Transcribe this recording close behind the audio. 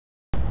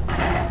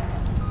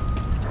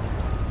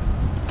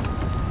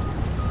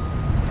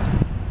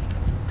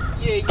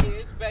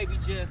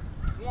Jess.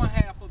 One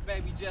half of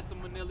baby Jess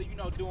and Manila, you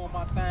know, doing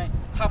my thing.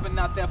 Hopping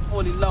out that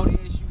fully loaded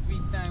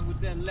SUV thing with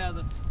that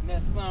leather and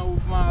that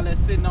sunroof and all that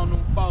sitting on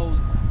them foes.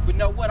 But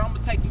know what? I'm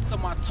gonna take you to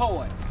my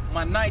toy.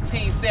 My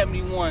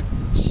 1971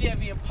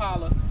 Chevy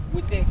Impala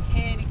with that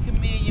candy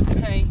chameleon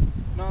paint.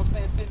 You know what I'm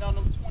saying? Sitting on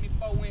them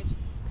 24-inch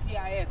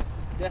TIX.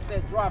 That's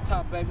that drop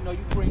top, baby. You know,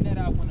 you bring that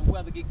out when the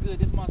weather get good.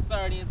 This is my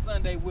Saturday and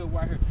Sunday wheel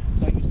right here.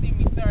 So you see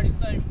me Saturday,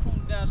 Sunday,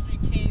 cruising down the street,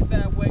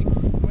 Kingside Way,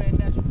 Grand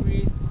National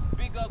Bridge.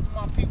 Big ups to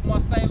my people, my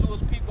St.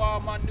 Louis people, all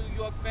my New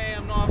York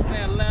fam, know what I'm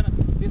saying, Atlanta.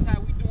 This how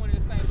we doing it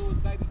in St. Louis,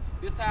 baby.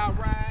 This how I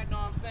ride, know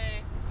what I'm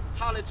saying?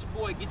 Holla at your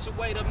boy, get your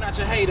weight up, not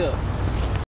your hate up.